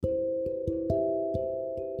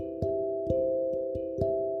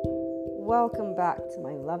Welcome back to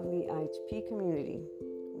my lovely IHP community.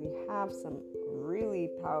 We have some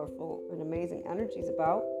really powerful and amazing energies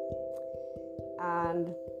about,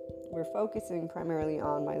 and we're focusing primarily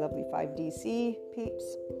on my lovely 5DC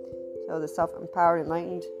peeps, so the self-empowered,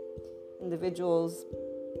 enlightened individuals,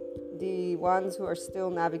 the ones who are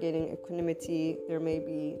still navigating equanimity. There may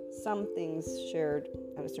be some things shared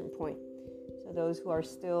at a certain point. So those who are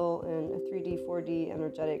still in a 3D, 4D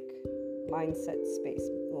energetic mindset space.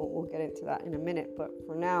 We'll get into that in a minute, but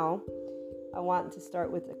for now, I want to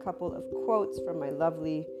start with a couple of quotes from my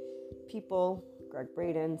lovely people. Gregg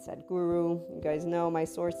Braden, Sadhguru. You guys know my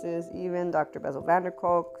sources, even Dr. Bessel van der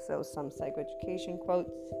Kolk. So some psychoeducation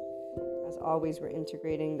quotes. As always, we're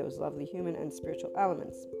integrating those lovely human and spiritual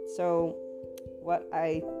elements. So what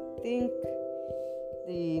I think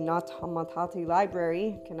the Nag Hammadi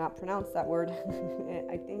Library, cannot pronounce that word.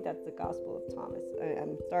 I think that's the Gospel of Thomas.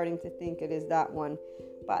 I'm starting to think it is that one.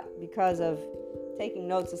 But because of taking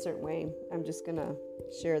notes a certain way, I'm just going to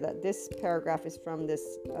share that this paragraph is from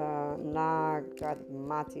this Nag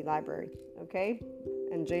Hammadi Library. Okay?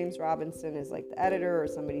 And James Robinson is like the editor or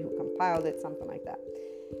somebody who compiled it, something like that.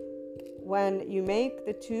 When you make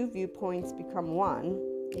the two viewpoints become one,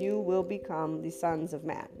 you will become the sons of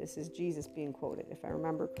man. This is Jesus being quoted, if I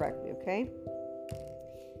remember correctly, okay?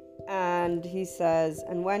 And he says,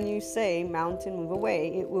 and when you say, mountain, move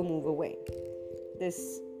away, it will move away.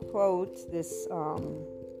 This quote, this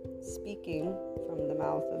speaking from the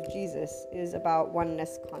mouth of Jesus is about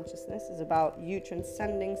oneness consciousness, is about you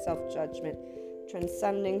transcending self-judgment,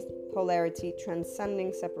 transcending polarity,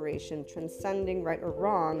 transcending separation, transcending right or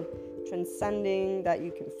wrong, transcending that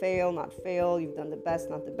you can fail, not fail, you've done the best,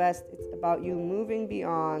 not the best. It's about you moving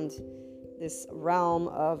beyond this realm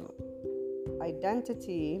of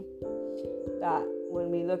identity that when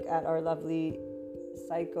we look at our lovely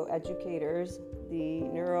psychoeducators, the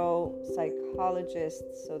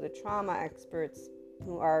neuropsychologists, so the trauma experts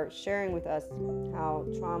who are sharing with us how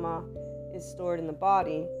trauma is stored in the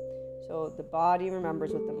body. So the body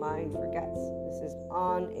remembers what the mind forgets. This is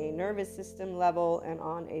on a nervous system level and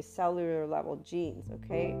on a cellular level, genes,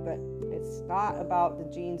 okay? But it's not about the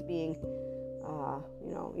genes being,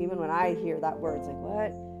 even when I hear that word, it's like,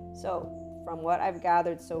 what? So from what I've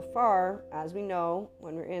gathered so far, as we know,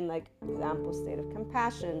 when we're in like example state of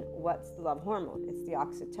compassion, what's the love hormone? It's the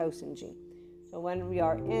oxytocin gene. So when we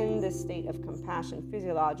are in this state of compassion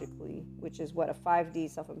physiologically, which is what a 5D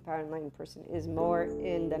self-empowered enlightened person is more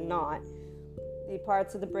in than not, the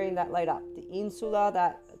parts of the brain that light up, the insula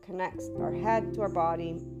that connects our head to our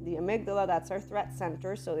body, the amygdala, that's our threat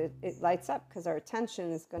center, so it lights up because our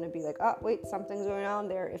attention is going to be like, oh, wait, something's going on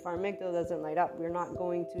there. If our amygdala doesn't light up, we're not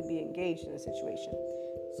going to be engaged in a situation.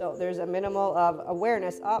 So there's a minimal of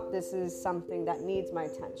awareness, this is something that needs my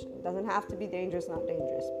attention. It doesn't have to be dangerous, not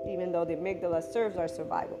dangerous, even though the amygdala serves our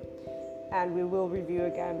survival. And we will review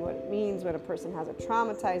again what it means when a person has a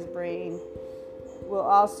traumatized brain. We'll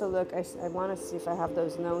also look, I want to see if I have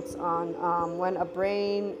those notes on when a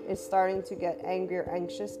brain is starting to get angry or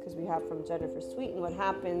anxious, because we have from Jennifer Sweeten what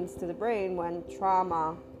happens to the brain when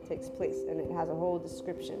trauma takes place. And it has a whole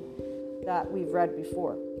description that we've read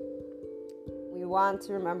before. We want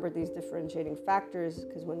to remember these differentiating factors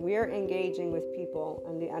because when we are engaging with people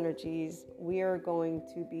and the energies, we are going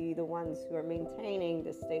to be the ones who are maintaining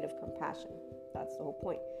this state of compassion. That's the whole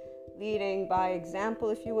point. Leading by example,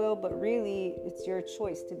 if you will, but really it's your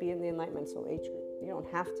choice to be in the Enlightenment Soul Age group. You don't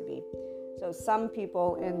have to be. So some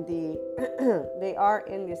people in they are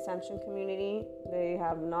in the Ascension community. They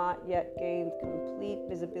have not yet gained complete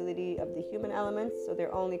visibility of the human elements, so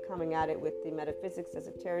they're only coming at it with the metaphysics,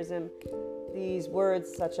 esotericism. These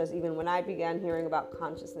words, such as even when I began hearing about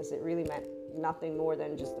consciousness, it really meant nothing more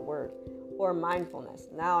than just a word. Or mindfulness.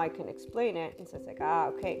 Now I can explain it, and so it's like,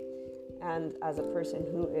 okay. And as a person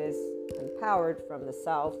who is empowered from the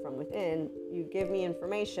self, from within, you give me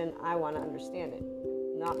information, I want to understand it.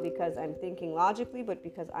 Not because I'm thinking logically, but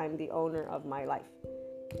because I'm the owner of my life.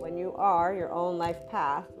 When you are your own life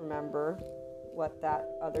path, remember what that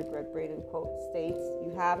other Gregg Braden quote states,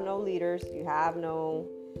 you have no leaders, you have no,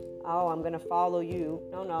 I'm going to follow you.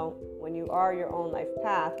 No. When you are your own life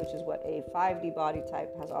path, which is what a 5D body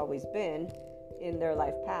type has always been in their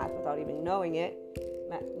life path without even knowing it,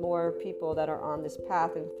 more people that are on this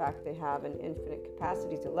path. In fact, they have an infinite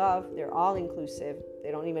capacity to love. They're all inclusive.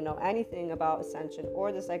 They don't even know anything about ascension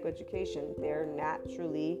or the psychoeducation. They're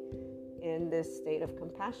naturally in this state of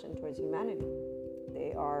compassion towards humanity.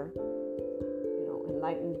 They are,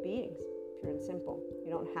 enlightened beings, pure and simple.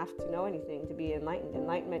 You don't have to know anything to be enlightened.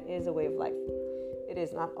 Enlightenment is a way of life. It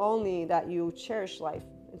is not only that you cherish life,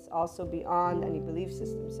 It's also beyond any belief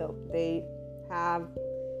system. So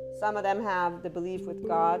some of them have the belief with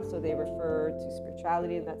God, so they refer to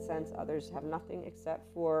spirituality in that sense. Others have nothing except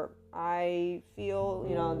for, I feel,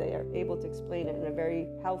 they are able to explain it in a very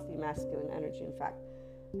healthy masculine energy, in fact,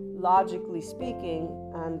 logically speaking.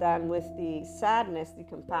 And then with the sadness, the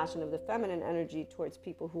compassion of the feminine energy towards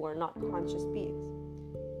people who are not conscious beings,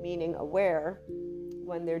 meaning aware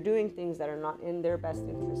when they're doing things that are not in their best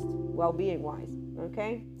interest, well-being wise.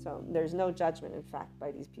 Okay, so there's no judgment, in fact,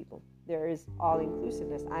 by these people. There is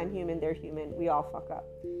all-inclusiveness. I'm human, they're human, we all fuck up.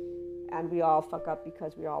 And we all fuck up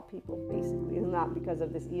because we're all people, basically. It's not because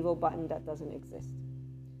of this evil button that doesn't exist.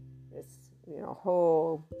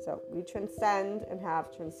 So we transcend and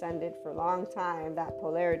have transcended for a long time. That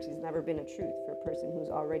polarity has never been a truth for a person who's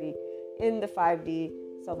already in the 5D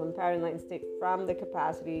self-empowered enlightened state from the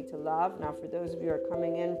capacity to love. Now, for those of you who are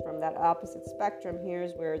coming in from that opposite spectrum,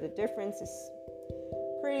 here's where the difference is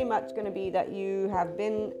pretty much going to be that you have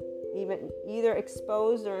been either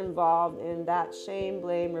exposed or involved in that shame,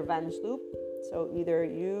 blame, revenge loop. So either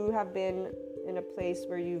you have been in a place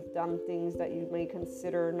where you've done things that you may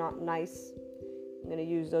consider not nice. I'm going to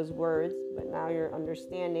use those words, but now you're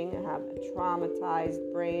understanding. I have a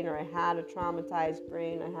traumatized brain, or I had a traumatized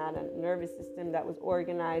brain. I had a nervous system that was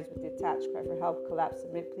organized with the attached cry for help, collapse,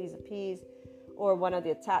 submit, please, appease, or one of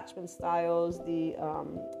the attachment styles.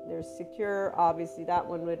 There's secure. Obviously, that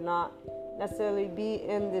one would not necessarily be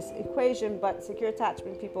in this equation, but secure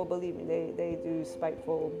attachment people, believe me, they do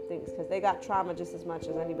spiteful things because they got trauma just as much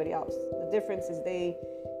as anybody else. The difference is they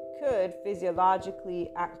could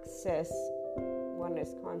physiologically access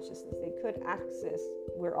oneness consciousness. They could access,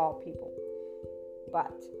 we're all people.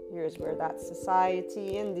 But here's where that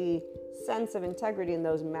society and the sense of integrity in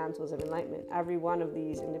those mantles of enlightenment, every one of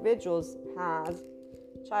these individuals has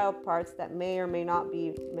child parts that may or may not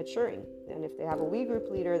be maturing. And if they have a we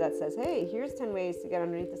group leader that says, hey, here's 10 ways to get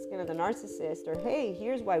underneath the skin of the narcissist, or hey,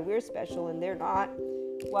 here's why we're special and they're not,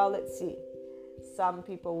 well, let's see. Some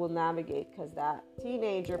people will navigate because that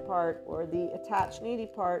teenager part, or the attached needy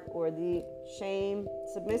part, or the shame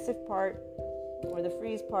submissive part, or the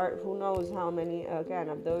freeze part, who knows how many, again,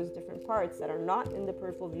 of those different parts that are not in the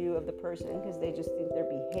peripheral view of the person because they just think they're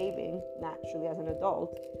behaving naturally as an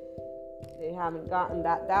adult. They haven't gotten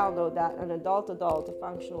that download that an adult, a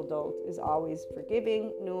functional adult, is always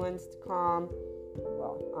forgiving, nuanced, calm.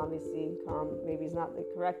 Well, obviously, calm maybe is not the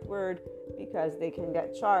correct word because they can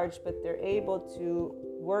get charged, but they're able to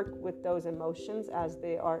work with those emotions as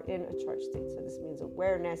they are in a charged state. So this means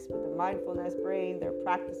awareness with the mindfulness brain. They're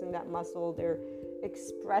practicing that muscle. They're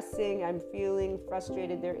expressing, I'm feeling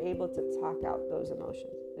frustrated. They're able to talk out those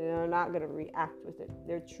emotions. They're not going to react with it.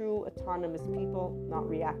 They're true autonomous people, not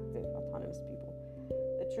reactive autonomous people.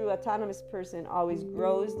 The true autonomous person always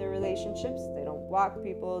grows their relationships. They don't block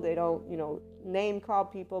people. They don't, name call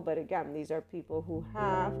people. But again, these are people who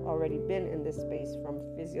have already been in this space from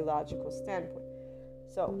a physiological standpoint.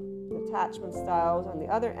 So attachment styles on the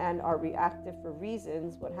other end are reactive for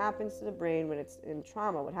reasons. What happens to the brain when it's in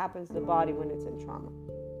trauma? What happens to the body when it's in trauma?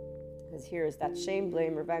 Because here is that shame,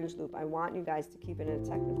 blame, revenge loop. I want you guys to keep it in a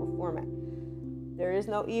technical format. There is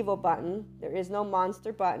no evil button. There is no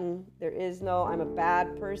monster button. There is no I'm a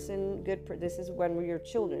bad person, good this is when we're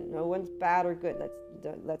children. No one's bad or good.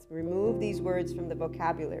 Let's remove these words from the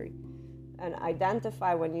vocabulary and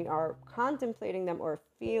identify when you are contemplating them or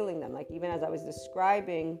feeling them. Like even as I was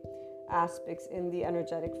describing aspects in the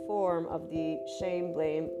energetic form of the shame,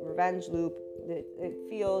 blame, revenge loop, it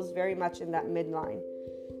feels very much in that midline.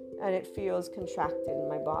 And it feels contracted in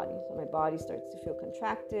my body. So my body starts to feel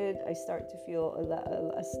contracted. I start to feel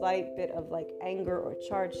a slight bit of like anger or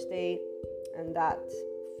charge state. And that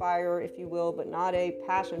fire, if you will, but not a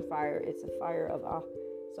passion fire. It's a fire of,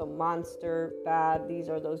 so monster, bad. These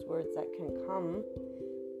are those words that can come.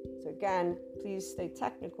 So again, please stay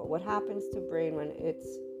technical. What happens to brain when it's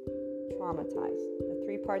traumatized? The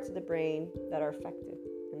three parts of the brain that are affected.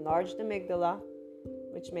 Enlarged amygdala,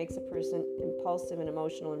 which makes a person impulsive and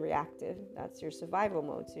emotional and reactive. That's your survival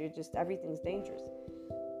mode. So everything's dangerous,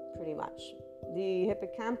 pretty much. The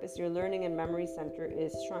hippocampus, your learning and memory center,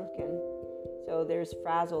 is shrunken. So there's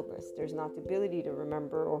frazzledness. There's not the ability to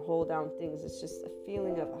remember or hold down things. It's just a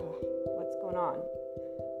feeling of, what's going on?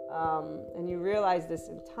 And you realize this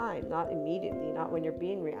in time, not immediately, not when you're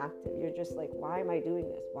being reactive. You're just like, why am I doing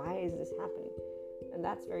this? Why is this happening? And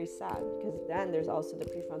that's very sad because then there's also the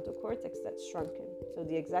prefrontal cortex that's shrunken. So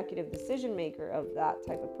the executive decision maker of that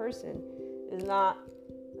type of person is not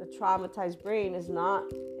the traumatized brain is not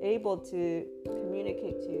able to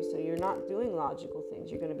communicate to you. So you're not doing logical things.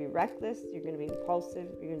 You're going to be reckless. You're going to be impulsive.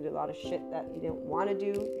 You're going to do a lot of shit that you don't want to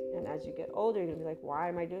do. And as you get older, you're going to be like, why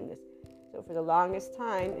am I doing this? So for the longest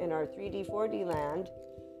time in our 3D, 4D land,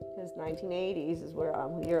 because 1980s is where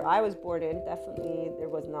year I was born in, definitely there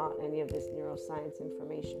was not any of this neuroscience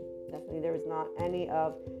information. Definitely there was not any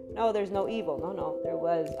of, no, there's no evil. No, there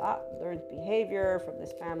was learned behavior from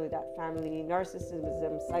this family, that family,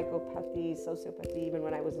 narcissism, psychopathy, sociopathy. Even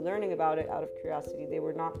when I was learning about it out of curiosity, they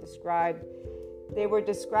were not described. They were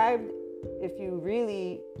described, if you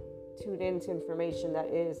really tune into information that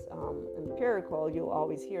is empirical, you'll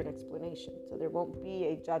always hear an explanation. So there won't be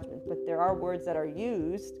a judgment, but there are words that are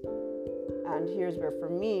used. And here's where, for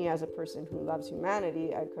me, as a person who loves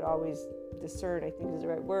humanity, I could always discern, I think is the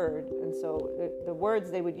right word. And so the words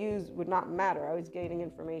they would use would not matter. I was gaining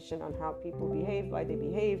information on how people behave, why they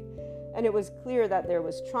behave. And it was clear that there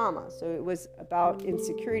was trauma. So it was about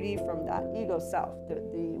insecurity from that ego self, the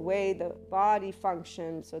way the body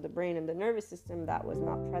functioned, so the brain and the nervous system, that was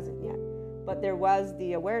not present yet. But there was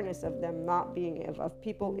the awareness of them not being, of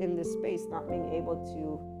people in this space not being able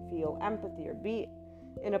to feel empathy or be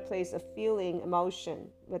in a place of feeling emotion.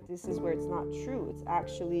 But this is where it's not true. It's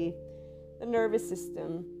actually the nervous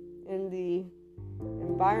system in the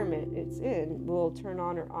environment it's in will turn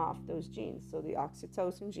on or off those genes. So the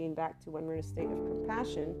oxytocin gene, back to when we're in a state of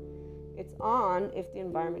compassion, it's on if the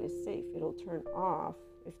environment is safe. It'll turn off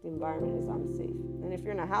if the environment is unsafe. And if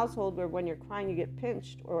you're in a household where when you're crying you get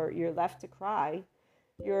pinched or you're left to cry,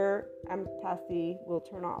 your empathy will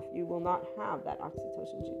turn off. You will not have that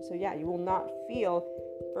oxytocin gene. So yeah, you will not feel.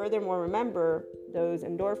 Furthermore, remember those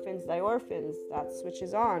endorphins, diorphins, that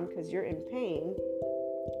switches on because you're in pain.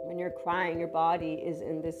 When you're crying, your body is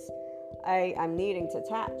in this, I'm needing to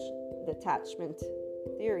attach. The attachment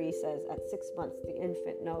theory says at 6 months, the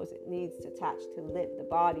infant knows it needs to attach to live. The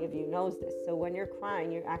body of you knows this. So when you're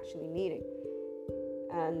crying, you're actually needing.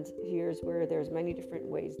 And here's where there's many different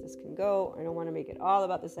ways this can go. I don't want to make it all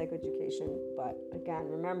about the psychoeducation, but again,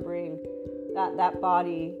 remembering that that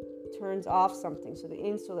body turns off something. So the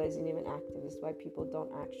insula isn't even active. This is why people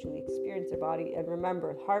don't actually experience their body. And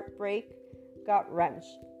remember, heartbreak, gut wrench,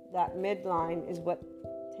 that midline is what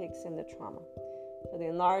takes in the trauma. So the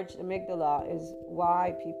enlarged amygdala is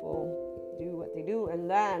why people do what they do. And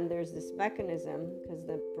then there's this mechanism, because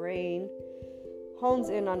the brain hones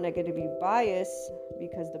in on negativity bias,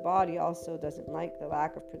 because the body also doesn't like the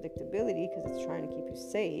lack of predictability because it's trying to keep you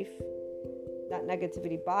safe. That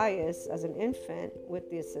negativity bias as an infant with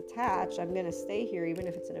this attach, I'm going to stay here even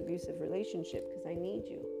if it's an abusive relationship because I need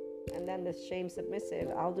you. And then the shame submissive,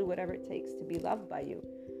 I'll do whatever it takes to be loved by you.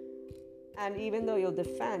 And even though you'll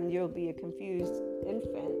defend, you'll be a confused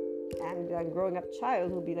infant and a growing up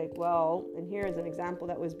child who'll be like, well, and here's an example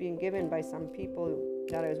that was being given by some people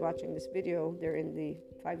that I was watching this video. They're in the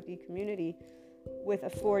 5D community with a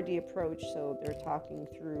 4D approach. So they're talking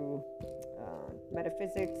through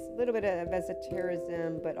metaphysics, a little bit of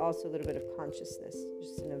esotericism, but also a little bit of consciousness,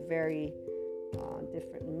 just in a very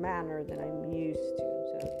different manner than I'm used to.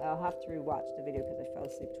 So I'll have to rewatch the video because I fell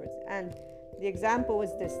asleep towards the end. The example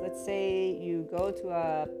was this. Let's say you go to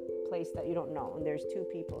a place that you don't know, and there's two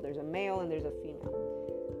people. There's a male and there's a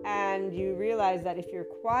female. And you realize that if you're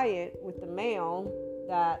quiet with the male,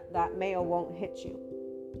 that male won't hit you.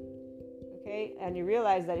 Okay? And you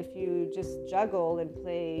realize that if you just juggle and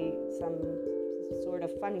play some sort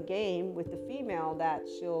of fun game with the female, that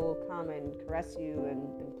she'll come and caress you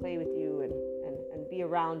and play with you and be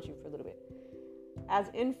around you for a little bit. As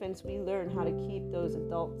infants, we learn how to keep those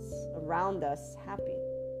adults around us happy.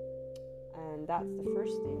 And that's the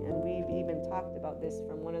first thing. And we've even talked about this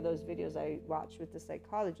from one of those videos I watched with the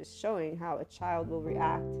psychologist, showing how a child will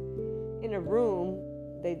react in a room.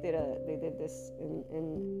 They did this in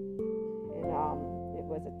it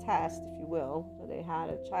was a test, if you will. So they had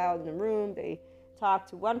a child in a room. They talked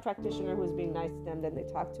to one practitioner who was being nice to them. Then they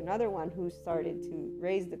talked to another one who started to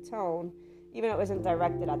raise the tone. Even though it wasn't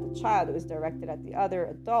directed at the child, it was directed at the other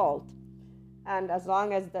adult. And as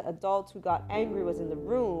long as the adult who got angry was in the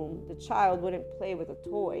room, the child wouldn't play with a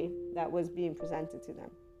toy that was being presented to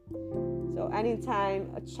them. So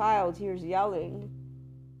anytime a child hears yelling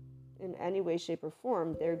in any way, shape, or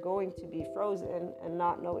form, they're going to be frozen and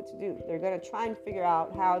not know what to do. They're going to try and figure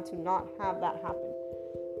out how to not have that happen.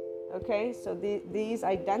 Okay, so these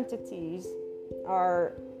identities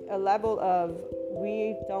are a level of,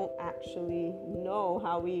 we don't actually know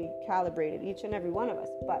how we calibrated each and every one of us,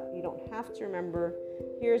 but you don't have to remember.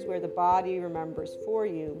 Here's where the body remembers for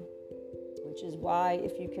you. which is why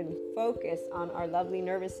if you can focus on our lovely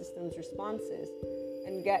nervous system's responses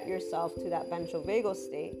and get yourself to that ventral vagal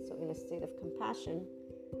state, so in a state of compassion,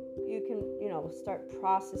 you can, start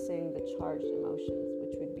processing the charged emotions,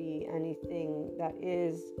 which would be anything that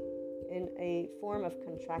is in a form of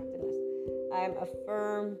contractedness. I am a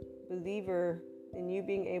firm believer in you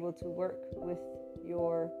being able to work with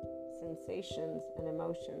your sensations and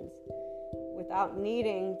emotions without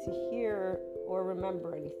needing to hear or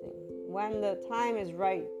remember anything. When the time is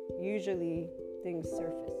right, usually things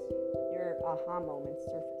surface. Your aha moments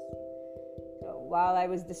surface. So while I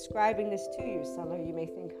was describing this to you, some of you may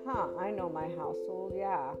think, I know my household.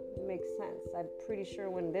 Yeah, it makes sense. I'm pretty sure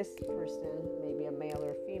when this person, maybe a male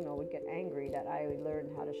or a female, would get angry that I would learn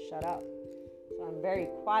how to shut up. So I'm very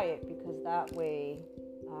quiet because that way,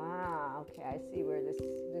 okay, I see where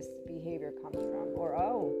this behavior comes from. Or,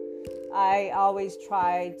 I always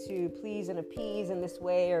try to please and appease in this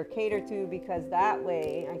way or cater to because that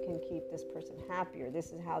way I can keep this person happier.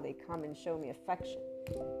 This is how they come and show me affection.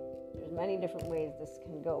 There's many different ways this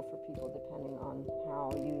can go for people depending on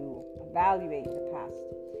how you evaluate the past.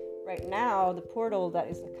 Right now, the portal that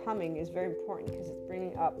is coming is very important because it's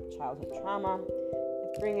bringing up childhood trauma.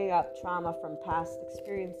 It's bringing up trauma from past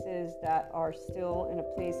experiences that are still in a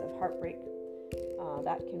place of heartbreak.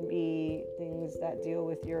 That can be things that deal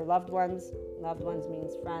with your loved ones. Loved ones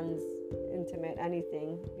means friends, intimate,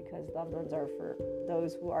 anything, because loved ones are for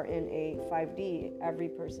those who are in a 5D. Every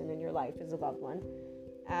person in your life is a loved one.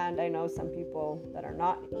 And I know some people that are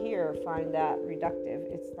not here find that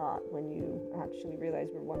reductive. It's not when you actually realize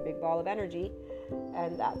we're one big ball of energy.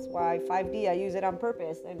 And that's why 5D, I use it on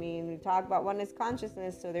purpose. I mean, we talk about oneness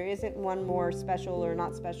consciousness, so there isn't one more special or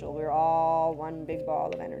not special. We're all one big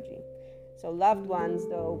ball of energy. So loved ones,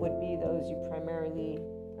 though, would be those you primarily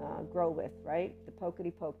grow with, right? The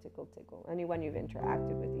pokety poke, tickle tickle. Anyone you've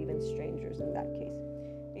interacted with, even strangers in that case.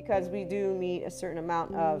 Because we do meet a certain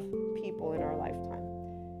amount of people in our lifetime.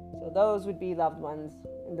 So those would be loved ones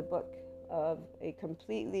in the book of a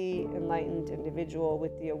completely enlightened individual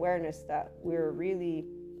with the awareness that we're really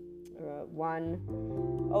one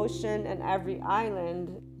ocean, and every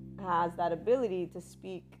island has that ability to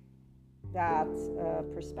speak that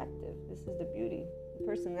perspective. This is the beauty. The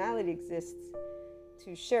personality exists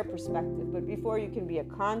to share perspective, but before you can be a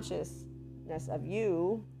consciousness of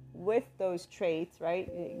you with those traits, right,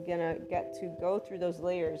 you're gonna get to go through those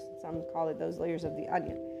layers. Some call it those layers of the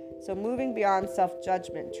onion. So moving beyond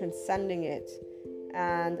self-judgment, transcending it,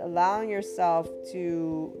 and allowing yourself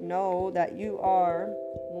to know that you are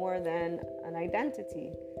more than an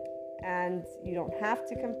identity. And you don't have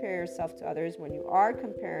to compare yourself to others. When you are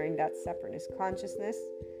comparing, that's separateness consciousness.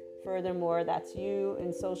 Furthermore, that's you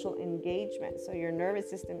in social engagement. So your nervous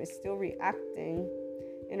system is still reacting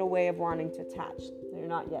in a way of wanting to attach. You're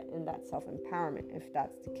not yet in that self-empowerment, if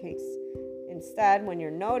that's the case. Instead, when you're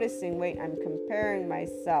noticing, wait, I'm comparing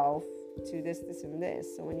myself to this, and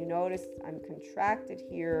this. So when you notice I'm contracted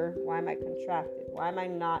here, why am I contracted? Why am I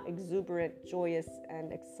not exuberant, joyous,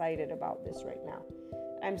 and excited about this right now?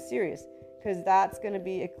 I'm serious, because that's going to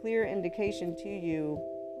be a clear indication to you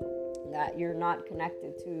that you're not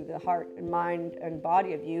connected to the heart and mind and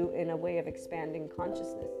body of you in a way of expanding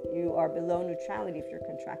consciousness. You are below neutrality if you're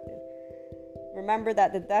contracted. Remember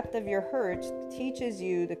that the depth of your hurt teaches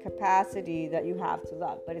you the capacity that you have to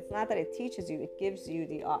love. But it's not that it teaches you, it gives you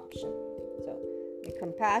the option. So the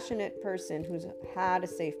compassionate person who's had a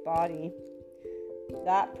safe body,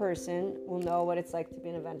 that person will know what it's like to be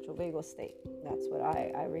in a ventral vagal state. That's what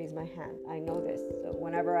I raise my hand. I know this. So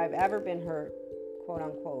whenever I've ever been hurt, quote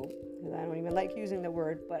unquote, because I don't even like using the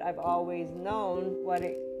word, but I've always known what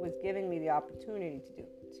it was giving me the opportunity to do,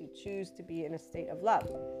 to choose to be in a state of love.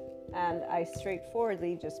 And I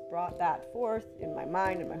straightforwardly just brought that forth in my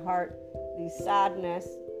mind and my heart. The sadness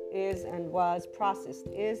is and was processed,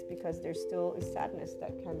 is because there still is sadness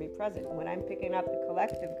that can be present. When I'm picking up the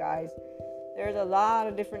collective, guys, there's a lot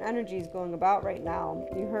of different energies going about right now.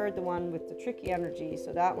 You heard the one with the tricky energy,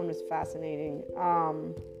 so that one was fascinating.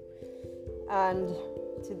 And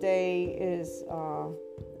today is a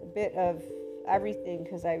bit of everything,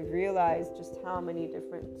 because I realized just how many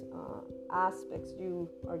different aspects you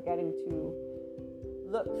are getting to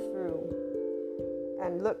look through,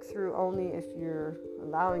 and look through only if you're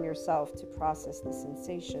allowing yourself to process the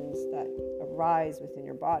sensations that arise within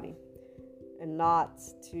your body, and not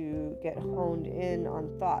to get honed in on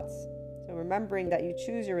thoughts. So remembering that you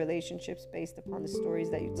choose your relationships based upon the stories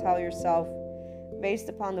that you tell yourself, based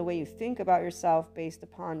upon the way you think about yourself, based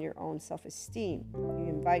upon your own self-esteem. You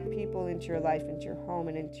invite people into your life, into your home,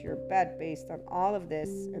 and into your bed based on all of this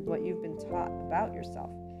and what you've been taught about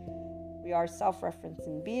yourself. We are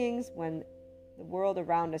self-referencing beings. When the world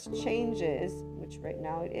around us changes, which right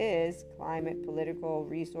now it is, climate, political,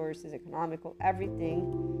 resources, economical,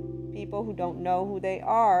 everything, people who don't know who they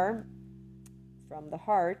are from the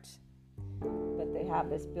heart, but they have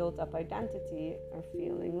this built up identity, are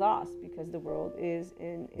feeling lost because the world is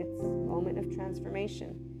in its moment of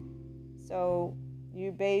transformation. So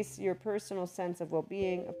you base your personal sense of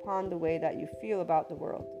well-being upon the way that you feel about the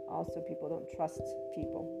world. Also, people don't trust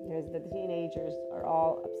people. The teenagers are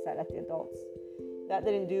all upset at the adults that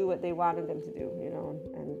didn't do what they wanted them to do,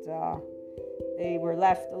 and they were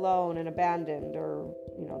left alone and abandoned, or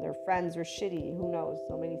their friends were shitty. Who knows?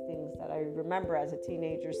 So many things that I remember as a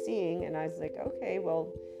teenager seeing, and I was like, okay,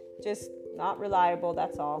 well, just not reliable.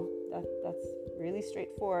 That's all. That's really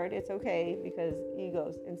straightforward. It's okay, because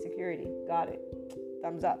egos, insecurity, got it.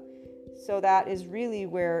 Thumbs up. So that is really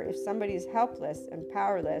where, if somebody is helpless and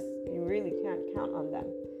powerless, you really can't count on them.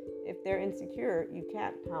 If they're insecure, you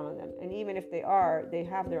can't count on them. And even if they are, they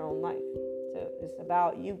have their own life. So it's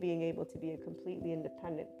about you being able to be a completely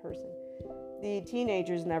independent person. The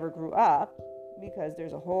teenagers never grew up, because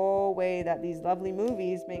there's a whole way that these lovely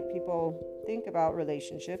movies make people think about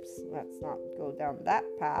relationships. Let's not go down that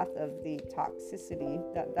path of the toxicity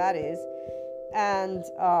that is. And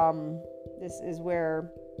this is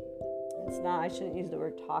where it's not, I shouldn't use the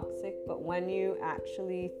word toxic, but when you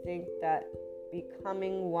actually think that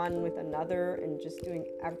becoming one with another and just doing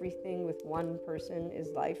everything with one person is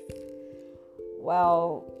life,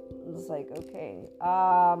 well, it's like, okay,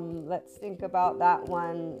 let's think about that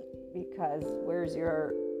one, because where's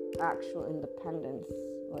your actual independence?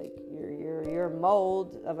 Like your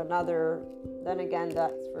mold of another, then again,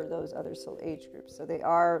 that's for those other soul age groups. So they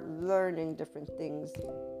are learning different things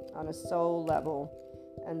on a soul level,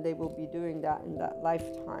 and they will be doing that in that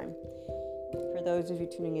lifetime. For those of you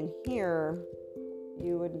tuning in here,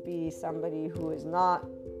 you would be somebody who is not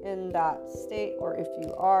in that state, or if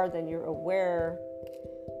you are, then you're aware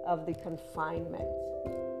of the confinement,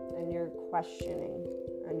 and you're questioning,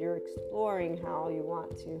 and you're exploring how you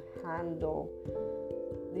want to handle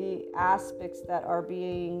the aspects that are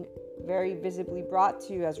being very visibly brought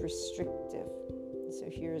to you as restrictive. So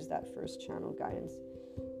here's that first channel guidance.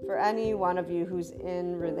 For any one of you who's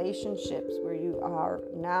in relationships where you are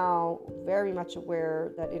now very much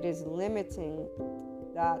aware that it is limiting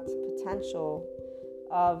that potential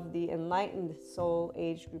of the enlightened soul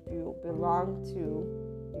age group you belong to,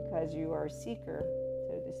 because you are a seeker.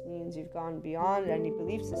 So this means you've gone beyond any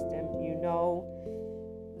belief system. You know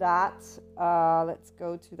that. Let's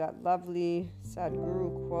go to that lovely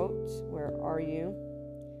Sadhguru quote. Where are you?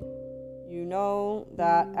 You know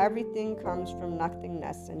that everything comes from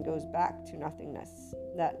nothingness and goes back to nothingness.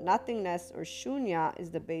 That nothingness, or shunya, is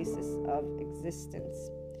the basis of existence.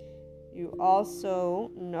 You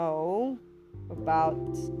also know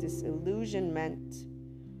about disillusionment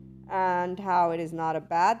and how it is not a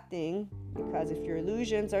bad thing, because if your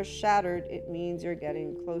illusions are shattered, it means you're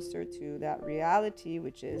getting closer to that reality,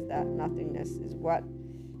 which is that nothingness is what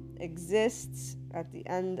exists at the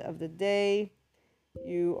end of the day.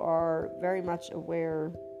 You are very much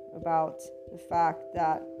aware about the fact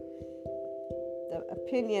that the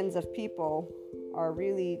opinions of people are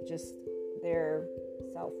really just their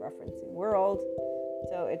self-referencing world.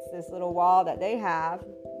 So it's this little wall that they have,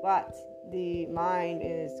 but the mind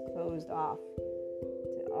is closed off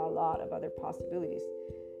to a lot of other possibilities.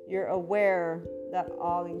 You're aware that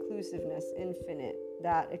all-inclusiveness, infinite,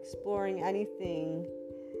 that exploring anything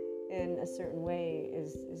in a certain way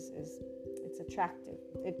is it's attractive.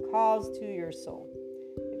 It calls to your soul.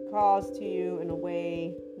 It calls to you in a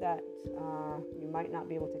way that you might not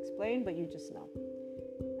be able to explain, but you just know.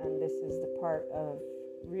 And this is the part of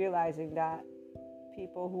realizing that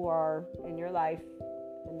people who are in your life,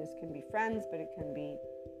 and this can be friends, but it can be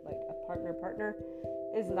like a partner,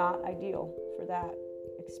 is not ideal for that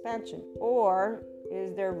expansion. Or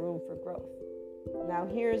is there room for growth? Now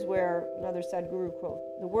here's where another Sadhguru quote: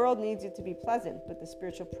 the world needs you to be pleasant, but the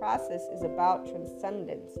spiritual process is about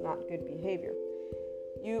transcendence, not good behavior.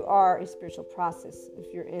 You are a spiritual process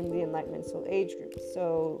if you're in the Enlightenment Soul Age group.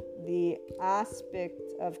 So the aspect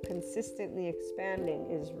of consistently expanding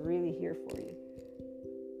is really here for you.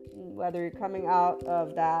 Whether you're coming out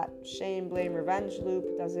of that shame, blame, revenge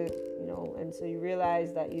loop, doesn't, and so you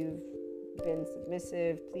realize that you've been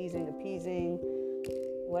submissive, pleasing, appeasing,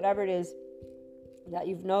 whatever it is that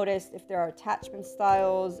you've noticed. If there are attachment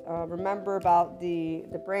styles, remember about the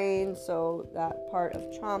brain, so that part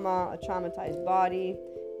of trauma, a traumatized body.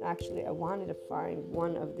 Actually, I wanted to find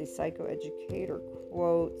one of the psychoeducator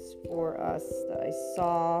quotes for us that I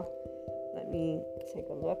saw. Let me take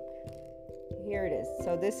a look. here it is.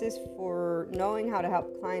 So this is for knowing how to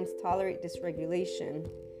help clients tolerate dysregulation.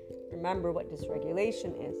 Remember what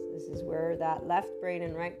dysregulation is. This is where that left brain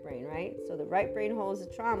and right brain, right? So the right brain holds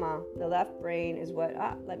the trauma. The left brain is what,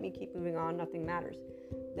 let me keep moving on, nothing matters.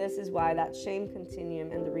 This is why that shame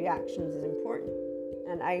continuum and the reactions is important.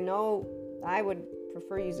 And I know I would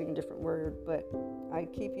prefer using a different word, but I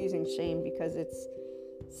keep using shame because it's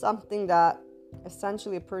something that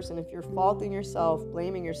essentially a person, if you're faulting yourself,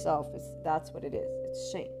 blaming yourself, that's what it is.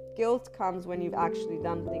 It's shame. Guilt comes when you've actually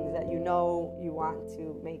done things that you know you want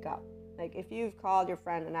to make up. Like if you've called your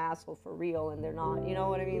friend an asshole for real and they're not, you know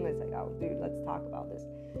what I mean? It's like, oh, dude, let's talk about this.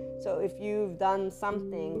 So if you've done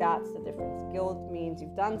something, that's the difference. Guilt means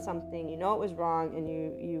you've done something, you know it was wrong, and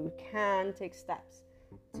you can take steps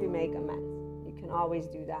to make amends. You can always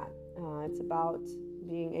do that. It's about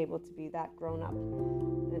being able to be that grown up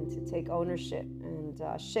and to take ownership. And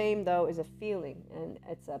shame, though, is a feeling, and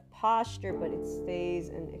it's a posture, but it stays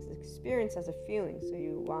and it's experienced as a feeling. So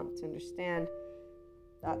you want to understand.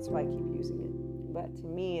 That's why I keep using it. But to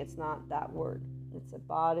me, it's not that word. It's a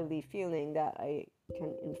bodily feeling that I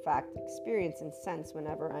can, in fact, experience and sense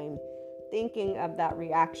whenever I'm thinking of that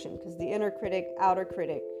reaction. Because the inner critic, outer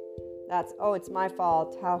critic, that's, oh, it's my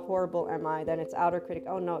fault. How horrible am I? Then it's outer critic.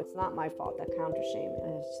 Oh, no, it's not my fault. That counter shame.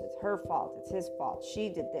 It's her fault. It's his fault. She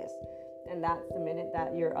did this. And that's the minute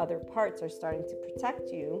that your other parts are starting to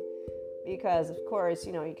protect you. Because, of course,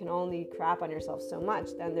 you can only crap on yourself so much.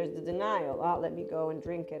 Then there's the denial. Oh, let me go and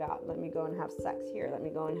drink it out. Let me go and have sex here. Let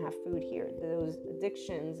me go and have food here. Those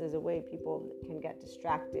addictions is a way people can get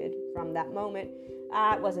distracted from that moment.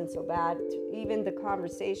 It wasn't so bad. Even the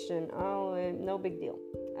conversation, no big deal.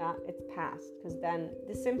 It's past. Because then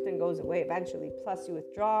the symptom goes away eventually. Plus you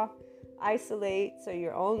withdraw, isolate. So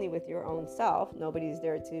you're only with your own self. Nobody's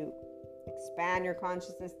there to expand your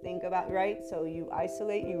consciousness, think about, right? So you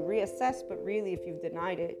isolate, you reassess, but really if you've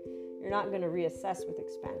denied it, you're not going to reassess with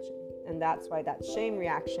expansion. And that's why that shame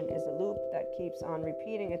reaction is a loop that keeps on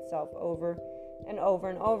repeating itself over and over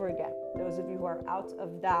and over again. Those of you who are out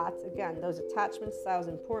of that, again, those attachment styles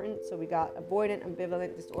important. So we got avoidant,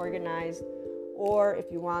 ambivalent, disorganized, or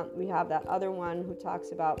if you want, we have that other one who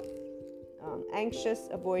talks about anxious,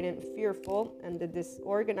 avoidant, fearful, and the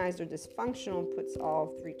disorganized or dysfunctional puts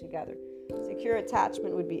all three together. Secure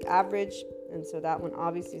attachment would be average, and so that one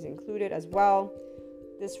obviously is included as well.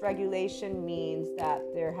 Dysregulation means that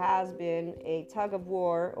there has been a tug of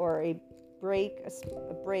war or a break.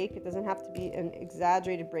 It doesn't have to be an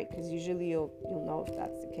exaggerated break, because usually you'll know if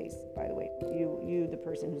that's the case, by the way, you the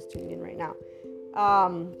person who's tuning in right now.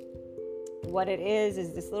 What it is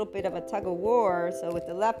this little bit of a tug of war. So with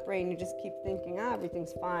the left brain, you just keep thinking,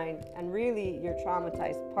 everything's fine. And really, your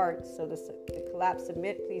traumatized parts. So the collapse,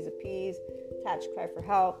 submit, please, appease, attach, cry for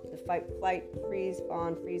help, the fight, flight, freeze,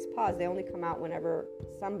 fawn, freeze, pause. They only come out whenever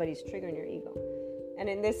somebody's triggering your ego. And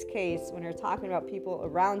in this case, when you're talking about people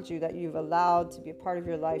around you that you've allowed to be a part of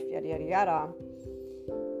your life, yada, yada, yada.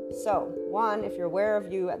 So, one, if you're aware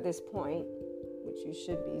of you at this point, which you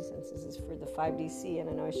should be, since this is for the 5DC, and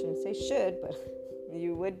I know I shouldn't say should, but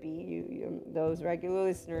you would be, you those regular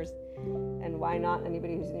listeners, and why not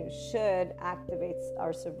anybody who's new, should activate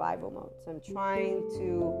our survival mode. So I'm trying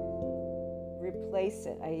to replace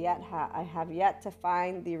it. I have yet to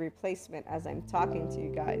find the replacement as I'm talking to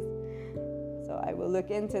you guys. So I will look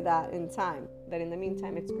into that in time. But in the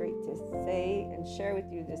meantime, it's great to say and share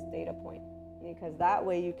with you this data point. Because that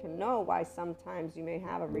way you can know why sometimes you may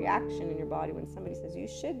have a reaction in your body when somebody says you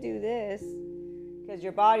should do this, because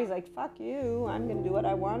your body's like, fuck you, I'm going to do what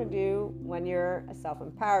I want to do, when you're a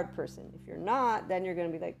self-empowered person. If you're not, then you're going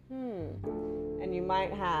to be like, and you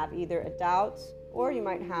might have either a doubt or you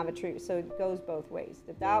might have a truth. So it goes both ways.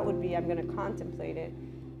 The doubt would be, I'm going to contemplate it.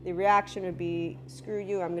 The reaction would be, screw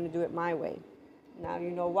you, I'm going to do it my way. Now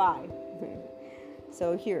you know why.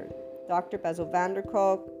 So here, Dr. Bessel van der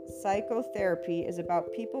Kolk, psychotherapy is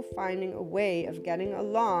about people finding a way of getting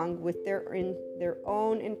along with their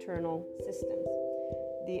own internal systems.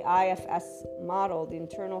 The IFS model, the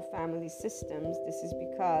internal family systems, this is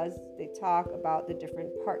because they talk about the different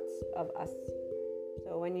parts of us.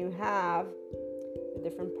 So when you have the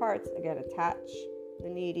different parts, again, attach, the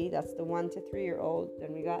needy, that's the 1 to 3 year old.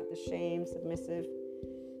 Then we got the shame, submissive,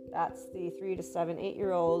 that's the 3 to 7, 8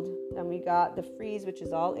 year old. Then we got the freeze, which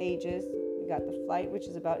is all ages. We got the flight, which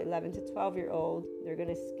is about 11 to 12 year old. They're going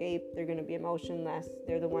to escape. They're going to be emotionless.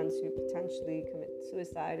 They're the ones who potentially commit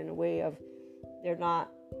suicide in a way of they're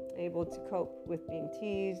not able to cope with being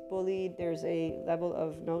teased, bullied. There's a level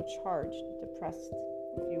of no charge, depressed,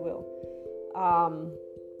 if you will.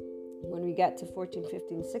 When we get to 14,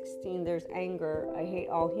 15, 16, there's anger. I hate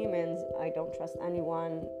all humans. I don't trust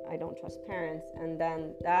anyone. I don't trust parents. And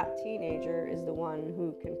then that teenager is the one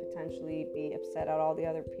who can potentially be upset at all the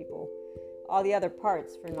other people, all the other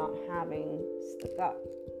parts for not having stuck up,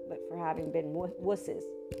 but for having been wusses,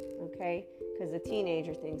 okay? Because the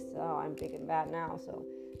teenager thinks, oh, I'm big and bad now.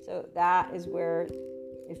 So that is where,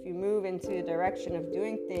 if you move into a direction of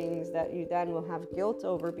doing things that you then will have guilt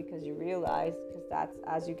over because you realize, because that's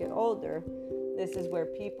as you get older, this is where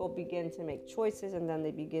people begin to make choices, and then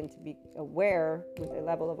they begin to be aware with a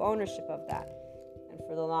level of ownership of that. And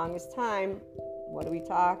for the longest time, what do we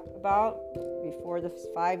talk about before the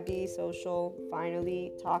 5D social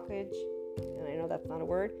finally talkage? And I know that's not a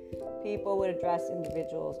word. People would address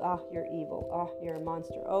individuals. Oh, you're evil. Oh, you're a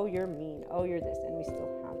monster. Oh, you're mean. Oh, you're this. And we still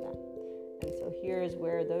have that. And so here's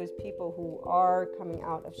where those people who are coming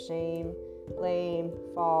out of shame, blame,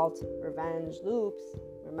 fault, revenge loops,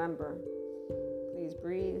 remember, please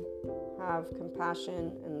breathe, have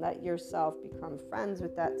compassion, and let yourself become friends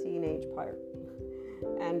with that teenage part.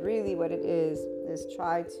 And really what it is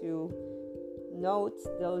try to note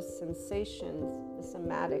those sensations, the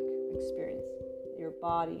somatic experience. Your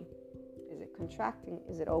body, is it contracting?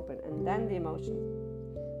 Is it open? And then the emotions.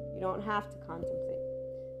 You don't have to contemplate.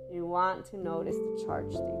 You want to notice the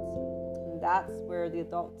charge states. And that's where the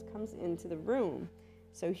adult comes into the room.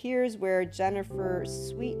 So here's where Jennifer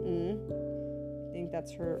Sweeten, I think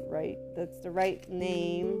that's the right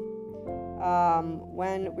name,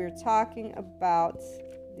 when we're talking about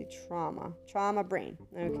the trauma brain.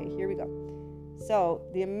 Okay, here we go. So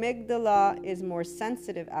the amygdala is more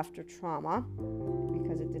sensitive after trauma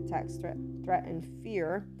because it detects threat and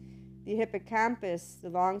fear. The hippocampus, the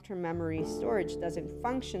long-term memory storage, doesn't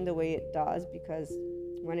function the way it does because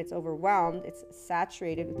when it's overwhelmed, it's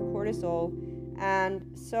saturated with cortisol,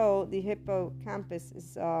 and so the hippocampus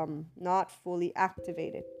is not fully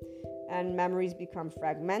activated, and memories become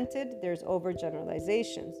fragmented. There's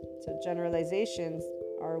overgeneralizations. So generalizations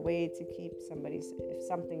are a way to keep if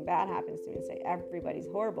something bad happens to me and say everybody's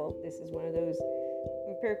horrible. This is one of those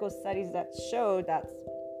empirical studies that show that's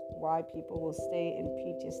why people will stay in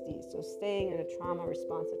PTSD. So staying in a trauma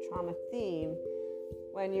response, a trauma theme,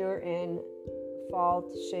 when you're in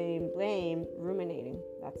fault, shame, blame, ruminating,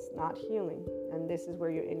 that's not healing. And this is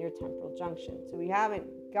where you're in your temporal junction. So we haven't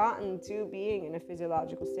gotten to being in a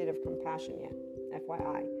physiological state of compassion yet,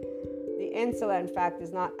 FYI. The insula, in fact,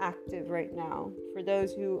 is not active right now for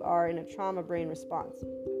those who are in a trauma brain response.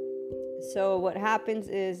 So what happens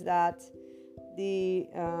is that the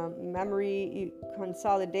memory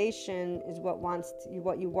consolidation is what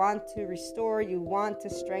you want to restore. You want to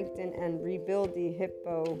strengthen and rebuild the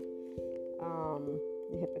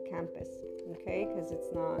hippocampus, okay, because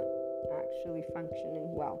it's not actually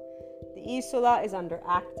functioning well. The insula is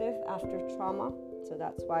underactive after trauma, so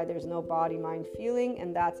that's why there's no body, mind, feeling,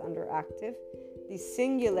 and that's underactive. The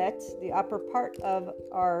cingulate, the upper part of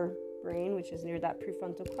our brain, which is near that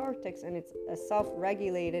prefrontal cortex, and it's a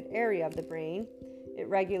self-regulated area of the brain. It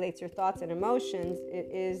regulates your thoughts and emotions. It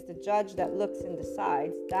is the judge that looks and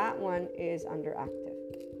decides. That one is underactive.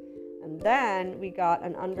 And then we got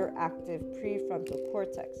an underactive prefrontal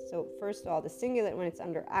cortex. So first of all, the cingulate, when it's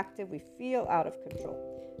underactive, we feel out of control.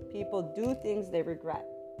 People do things they regret.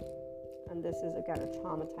 And this is, again, a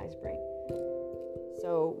traumatized brain.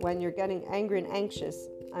 So when you're getting angry and anxious,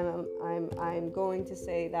 I'm going to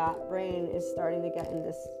say that brain is starting to get in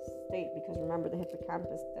this state because remember, the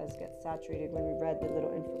hippocampus does get saturated when we read the little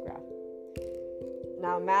infograph.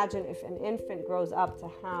 Now imagine if an infant grows up to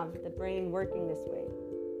have the brain working this way.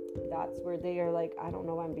 That's where they are like, I don't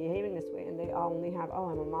know why I'm behaving this way. And they only have, oh,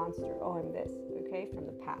 I'm a monster. Oh, I'm this, okay, from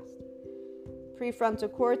the past. Prefrontal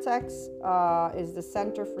cortex is the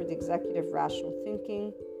center for the executive rational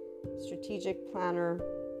thinking, strategic planner.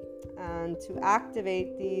 And to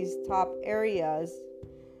activate these top areas,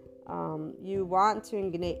 you want to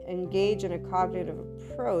engage in a cognitive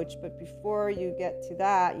approach, but before you get to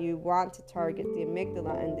that, you want to target the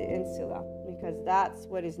amygdala and the insula because that's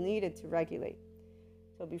what is needed to regulate.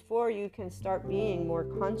 So before you can start being more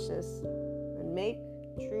conscious and make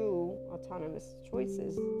true autonomous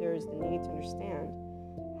choices, there's the need to understand,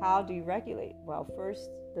 how do you regulate? Well,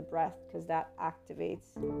 first, the breath, because that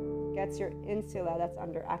activates, gets your insula that's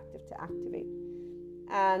underactive to activate.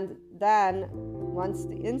 And then once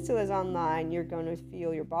the insula is online, you're going to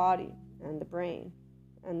feel your body and the brain.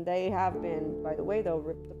 And they have been, by the way, though,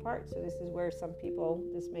 ripped apart. So this is where some people,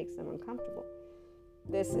 this makes them uncomfortable.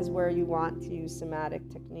 This is where you want to use somatic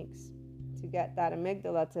techniques to get that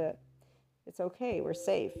amygdala to, it's okay, we're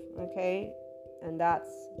safe, okay? And that's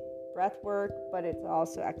breath work, but it's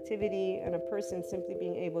also activity, and a person simply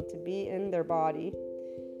being able to be in their body,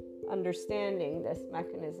 understanding this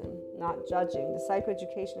mechanism, not judging. The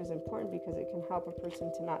psychoeducation is important because it can help a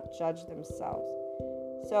person to not judge themselves.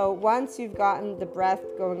 So once you've gotten the breath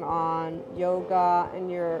going on, yoga,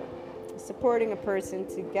 and you're supporting a person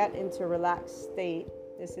to get into a relaxed state,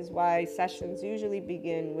 this is why sessions usually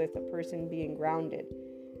begin with a person being grounded.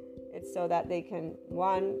 It's so that they can,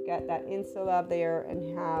 one, get that insula there and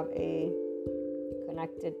have a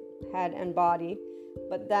connected head and body.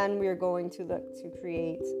 But then we're going to look to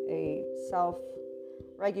create a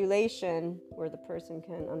self-regulation where the person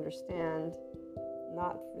can understand,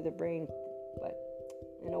 not through the brain, but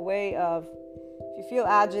in a way of, if you feel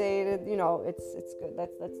agitated, it's good.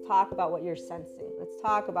 Let's talk about what you're sensing. Let's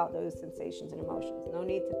talk about those sensations and emotions. No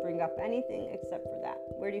need to bring up anything except for that.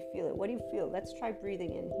 Where do you feel it? What do you feel? Let's try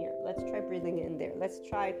breathing in here. Let's try breathing in there. Let's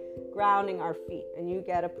try grounding our feet. And you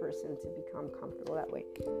get a person to become comfortable that way.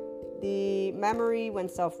 The memory, when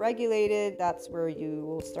self-regulated, that's where you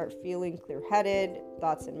will start feeling clear-headed.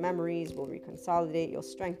 Thoughts and memories will reconsolidate. You'll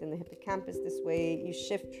strengthen the hippocampus this way. You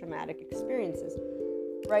shift traumatic experiences.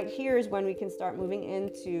 Right here is when we can start moving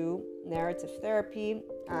into narrative therapy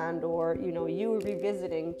or you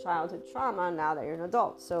revisiting childhood trauma now that you're an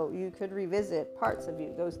adult. So you could revisit parts of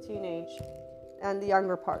you, those teenage and the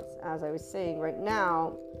younger parts. As I was saying, right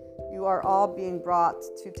now, you are all being brought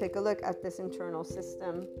to take a look at this internal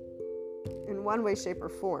system in one way, shape, or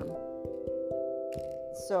form.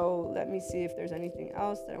 So let me see if there's anything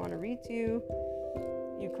else that I want to read to you.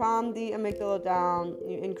 You calm the amygdala down,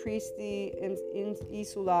 you increase the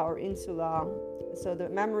insula, so the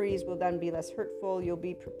memories will then be less hurtful. You'll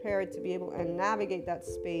be prepared to be able to navigate that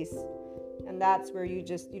space, and that's where you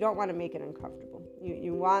don't want to make it uncomfortable.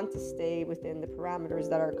 You want to stay within the parameters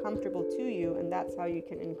that are comfortable to you, and that's how you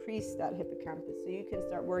can increase that hippocampus. So you can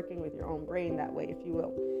start working with your own brain that way, if you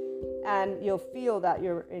will. And you'll feel that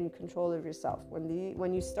you're in control of yourself.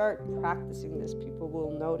 When you start practicing this, people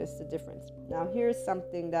will notice the difference. Now, here's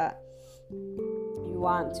something that you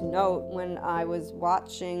want to note. When I was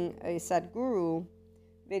watching a Sadhguru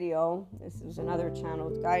video, this was another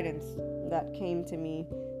channeled guidance that came to me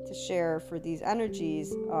to share for these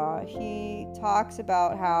energies. He talks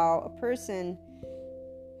about how a person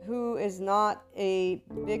who is not a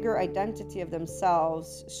bigger identity of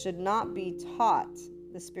themselves should not be taught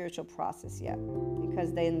the spiritual process yet,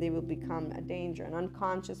 because then they will become a danger. An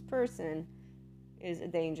unconscious person is a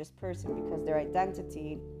dangerous person because their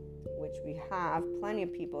identity, which we have plenty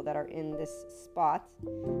of people that are in this spot,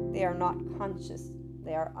 they are not conscious,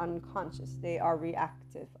 they are unconscious, they are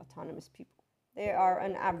reactive, autonomous people. They are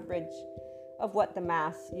an average of what the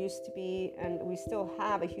mass used to be, and we still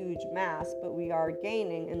have a huge mass, but we are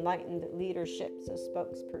gaining enlightened leadership. So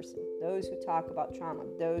spokesperson, those who talk about trauma,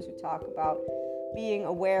 those who talk about being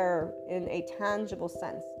aware in a tangible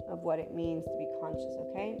sense of what it means to be conscious,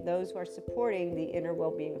 okay? Those who are supporting the inner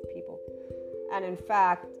well-being of people. And in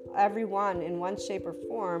fact, everyone in one shape or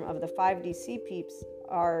form of the 5DC peeps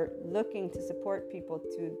are looking to support people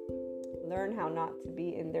to learn how not to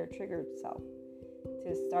be in their triggered self,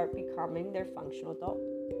 to start becoming their functional adult.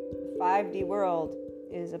 The 5D world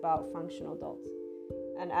is about functional adults.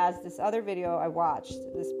 And as this other video I watched,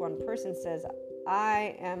 this one person says,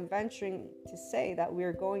 I am venturing to say that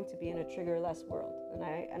we're going to be in a triggerless world.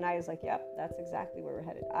 And I was like, yep, that's exactly where we're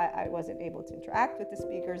headed. I wasn't able to interact with the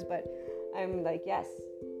speakers, but I'm like, yes,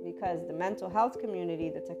 because the mental health community,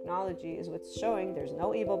 the technology is what's showing there's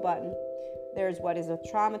no evil button. There's what is a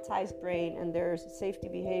traumatized brain, and there's safety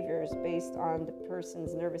behaviors based on the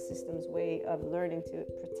person's nervous system's way of learning to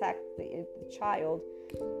protect the child,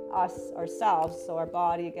 ourselves. So our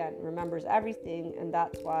body, again, remembers everything, and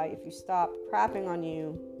that's why if you stop crapping on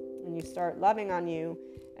you and you start loving on you